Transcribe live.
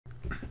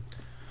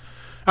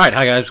Alright,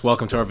 hi guys,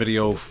 welcome to our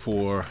video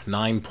for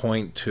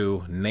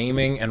 9.2,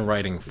 Naming and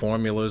Writing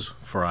Formulas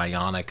for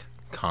Ionic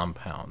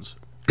Compounds.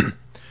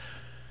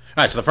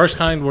 Alright, so the first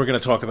kind we're going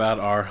to talk about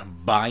are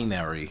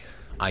binary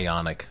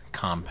ionic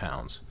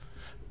compounds.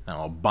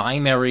 Now, a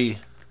binary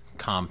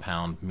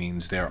compound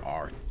means there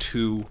are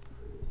two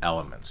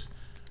elements.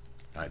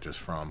 Alright, just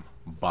from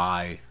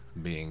bi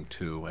being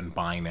two, and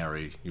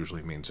binary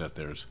usually means that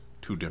there's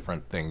two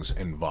different things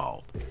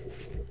involved.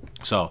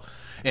 So,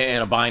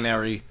 in a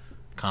binary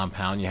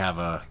compound, you have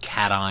a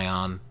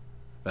cation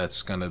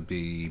that's going to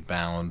be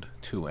bound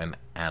to an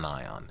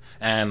anion.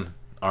 And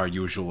our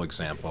usual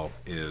example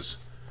is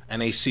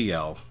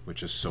NaCl,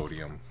 which is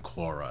sodium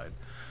chloride.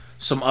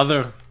 Some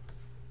other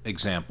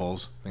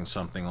examples, I think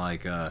something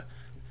like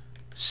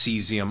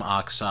cesium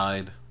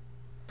oxide,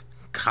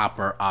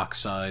 copper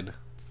oxide,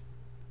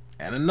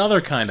 and another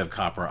kind of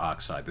copper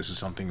oxide. This is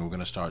something we're going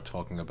to start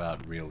talking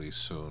about really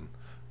soon,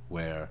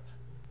 where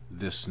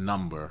this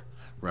number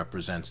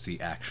represents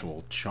the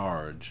actual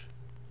charge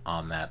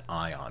on that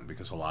ion,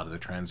 because a lot of the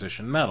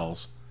transition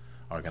metals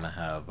are going to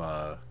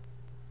have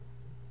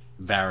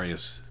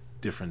various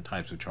different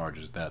types of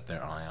charges that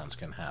their ions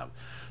can have.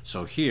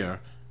 So here,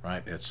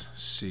 right, it's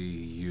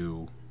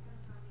Cu1+,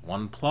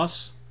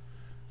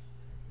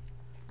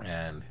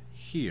 and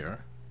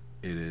here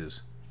it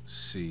is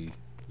Cu2+.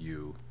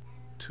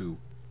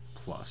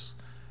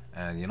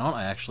 And you know,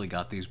 I actually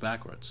got these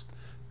backwards.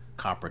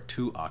 Copper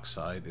 2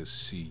 oxide is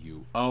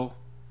CuO,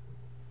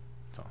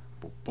 so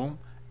boom, boom,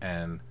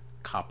 and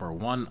copper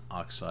 1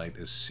 oxide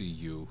is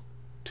Cu2O.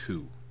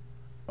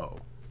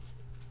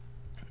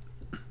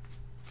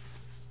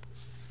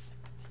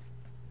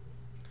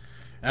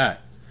 Alright,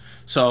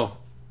 so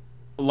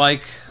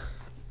like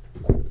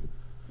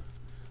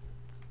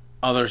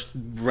other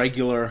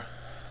regular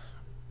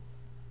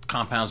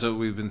compounds that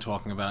we've been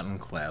talking about in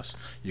class,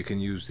 you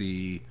can use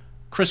the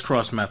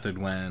crisscross method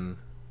when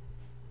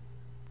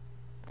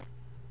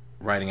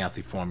writing out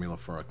the formula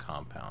for a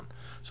compound.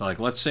 So like,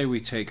 let's say we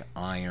take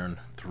iron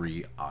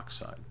 3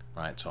 oxide,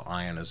 right? So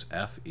iron is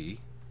Fe,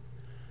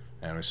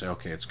 and we say,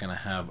 okay, it's going to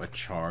have a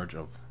charge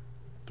of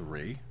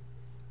 3.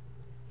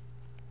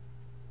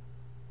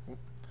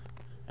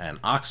 And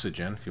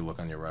oxygen, if you look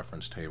on your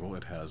reference table,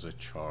 it has a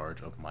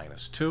charge of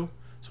 -2.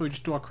 So we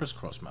just do our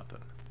crisscross method.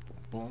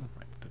 Boom, boom,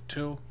 right to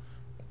 2,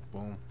 boom,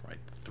 boom,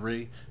 right to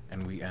 3,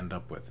 and we end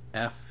up with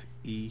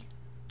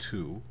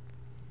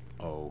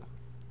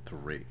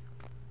Fe2O3.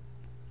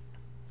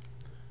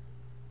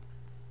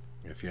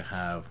 If you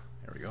have,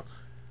 here we go,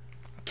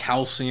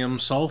 calcium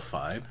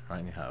sulfide,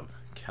 right, you have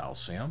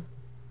calcium,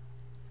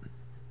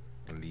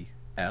 and the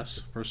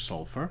S for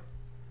sulfur.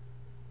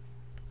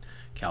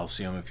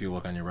 Calcium, if you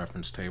look on your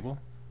reference table,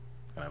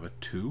 going to have a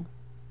 2.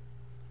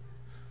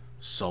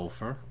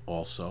 Sulfur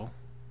also,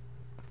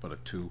 but a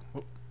 2,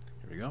 here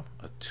we go,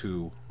 a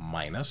 2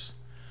 minus.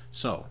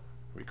 So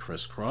we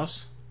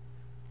crisscross,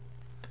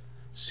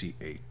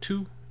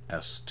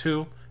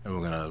 Ca2S2, and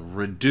we're going to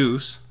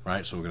reduce,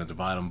 right? So we're going to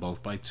divide them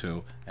both by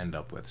 2, end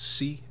up with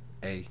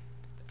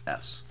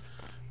CaS.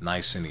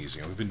 Nice and easy.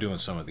 And we've been doing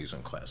some of these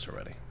in class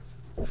already.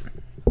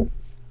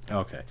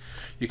 Okay.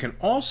 You can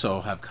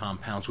also have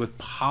compounds with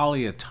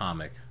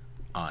polyatomic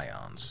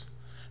ions.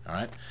 All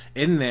right?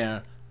 In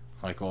there,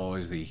 like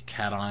always, the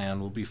cation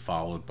will be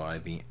followed by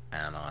the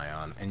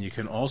anion, and you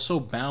can also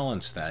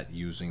balance that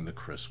using the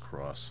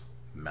crisscross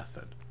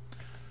method.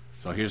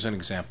 So here's an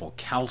example,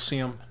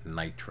 calcium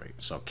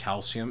nitrate. So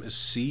calcium is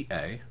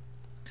Ca.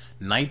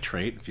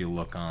 Nitrate, if you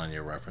look on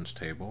your reference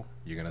table,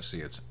 you're going to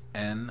see it's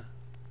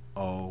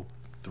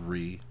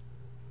NO3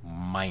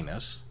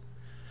 minus,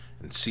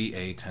 and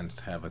Ca tends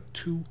to have a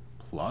 2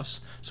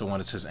 plus. So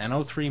when it says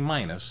NO3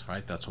 minus,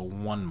 right, that's a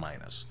 1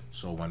 minus.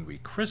 So when we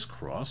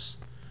crisscross,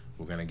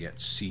 we're going to get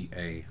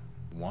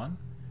Ca1,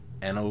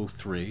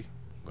 NO3, I'm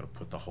going to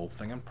put the whole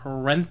thing in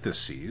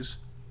parentheses,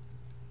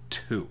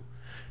 2.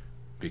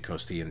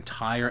 Because the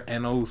entire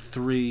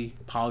NO3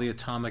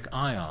 polyatomic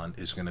ion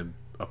is going to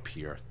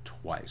appear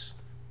twice.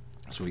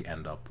 So we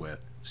end up with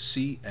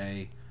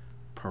Ca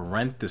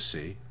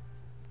parenthesis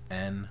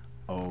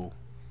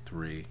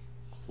NO3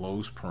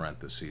 close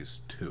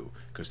parentheses 2,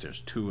 because there's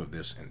 2 of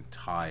this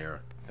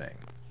entire thing.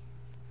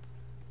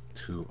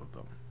 2 of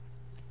them.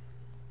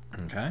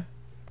 Okay?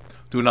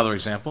 Do another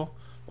example.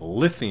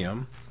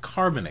 Lithium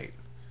carbonate.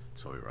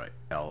 So we write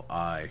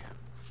Li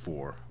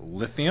for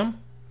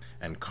lithium,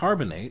 and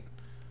carbonate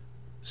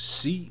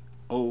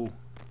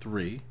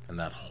CO3, and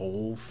that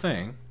whole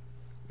thing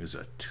is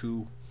a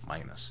 2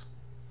 minus.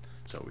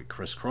 So we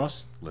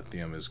crisscross.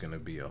 Lithium is going to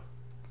be a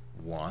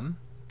 1.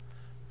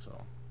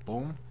 So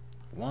boom,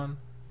 1,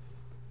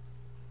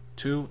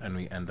 2, and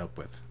we end up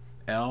with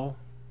Li2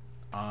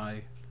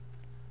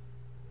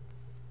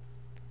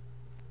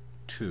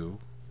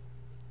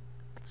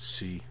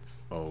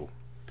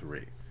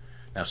 CO3.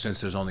 Now,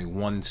 since there's only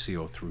one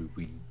CO3,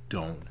 we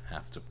don't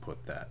have to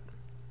put that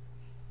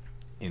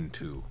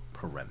into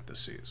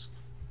parentheses.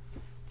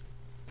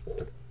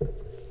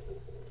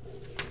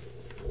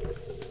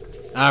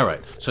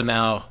 Alright, so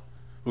now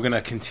we're going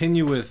to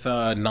continue with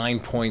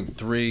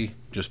 9.3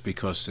 just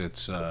because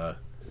it's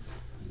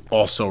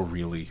also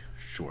really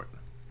short.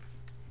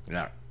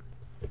 Yeah.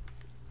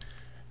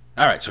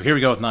 All right, so here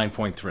we go with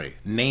 9.3.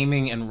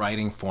 Naming and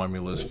writing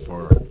formulas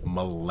for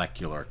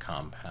molecular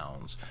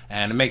compounds.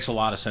 And it makes a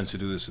lot of sense to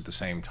do this at the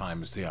same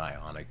time as the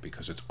ionic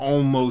because it's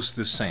almost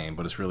the same,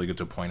 but it's really good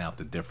to point out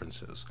the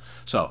differences.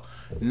 So,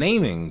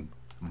 naming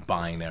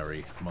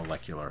binary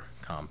molecular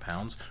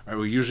compounds. All right,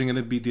 we're usually going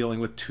to be dealing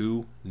with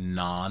two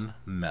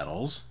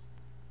non-metals.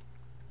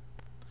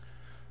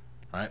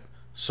 Right?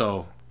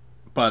 So,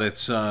 but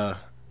it's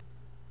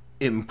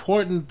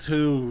important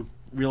to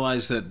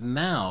realize that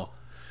now,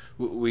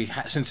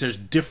 since there's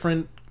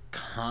different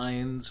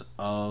kinds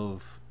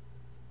of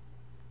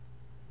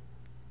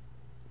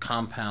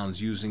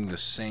compounds using the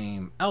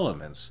same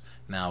elements,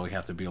 now we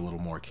have to be a little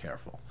more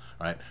careful,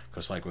 right?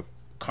 Because like with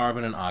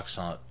carbon and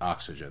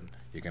oxygen,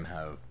 you can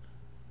have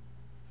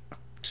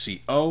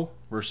CO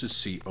versus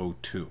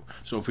CO2.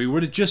 So if we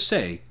were to just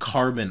say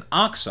carbon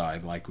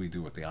oxide like we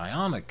do with the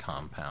ionic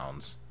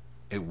compounds,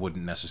 it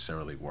wouldn't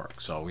necessarily work.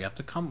 So we have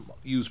to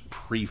use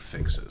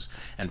prefixes.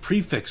 And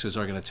prefixes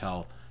are going to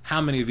tell how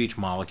many of each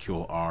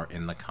molecule are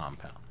in the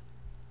compound.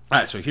 All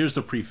right, so here's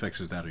the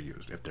prefixes that are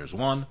used. If there's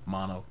 1,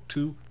 mono,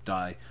 2,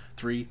 di,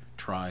 3,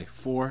 tri,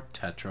 4,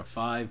 tetra,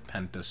 5,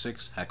 penta,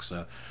 6,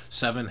 hexa,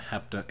 7,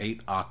 hepta,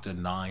 8, octa,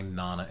 9,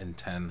 nona, and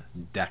 10,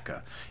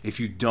 deca. If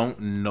you don't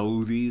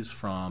know these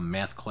from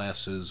math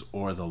classes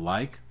or the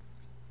like,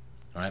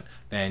 all right,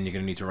 then you're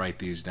going to need to write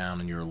these down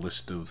in your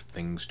list of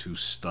things to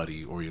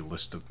study or your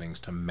list of things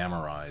to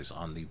memorize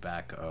on the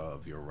back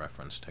of your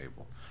reference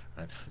table.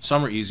 Right?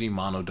 Some are easy,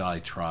 mono, di,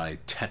 tri.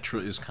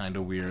 Tetra is kind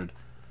of weird.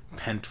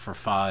 Pent for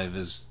 5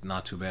 is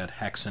not too bad.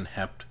 Hex and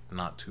hept,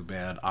 not too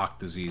bad.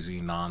 Oct is easy,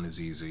 non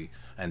is easy,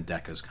 and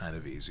deca is kind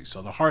of easy.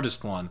 So the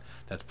hardest one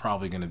that's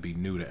probably going to be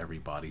new to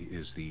everybody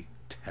is the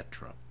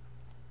tetra. All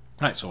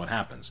right, so what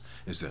happens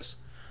is this.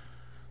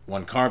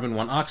 1 carbon,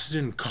 1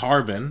 oxygen,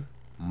 carbon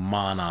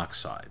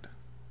monoxide.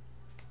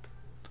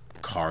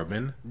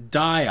 Carbon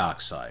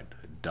dioxide,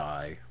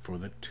 di for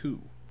the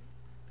 2.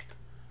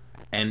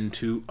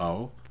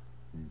 N2O,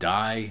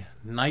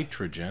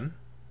 dinitrogen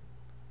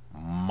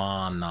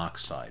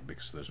monoxide,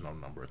 because there's no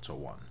number, it's a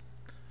 1.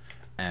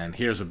 And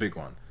here's a big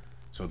one.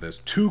 So there's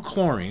 2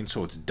 chlorine,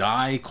 so it's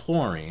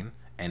dichlorine,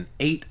 and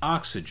 8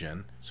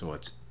 oxygen, so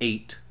it's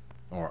 8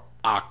 or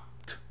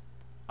oct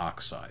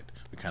oxide.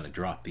 We kind of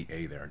drop the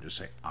A there and just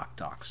say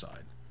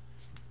octoxide.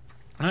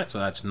 All right, so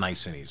that's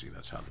nice and easy.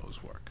 That's how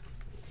those work.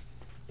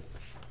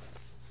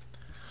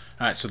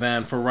 All right, so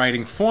then for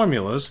writing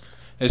formulas,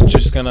 it's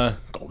just going to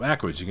go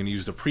backwards. You're going to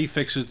use the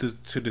prefixes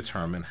to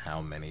determine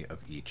how many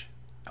of each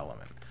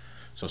element.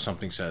 So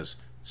something says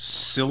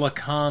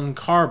silicon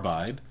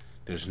carbide.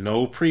 There's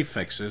no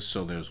prefixes,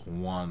 so there's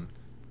 1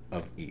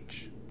 of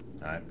each.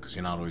 All right, because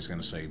you're not always going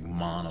to say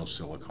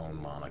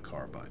monosilicon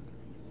monocarbide.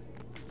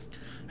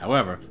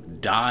 However,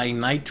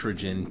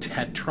 dinitrogen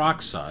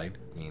tetroxide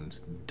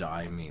means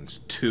di means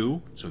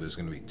 2, so there's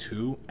going to be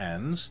 2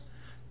 N's.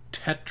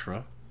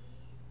 Tetra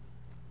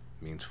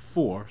means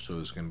 4, so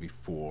there's going to be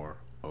 4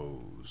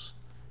 O's.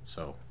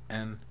 So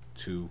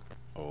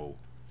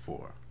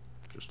N2O4,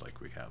 just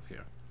like we have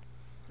here.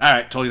 All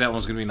right, told you that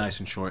one's going to be nice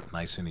and short,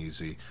 nice and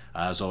easy.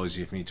 As always,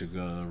 if you need to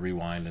go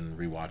rewind and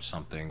rewatch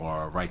something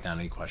or write down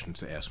any questions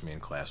to ask me in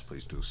class,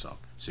 please do so.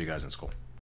 See you guys in school.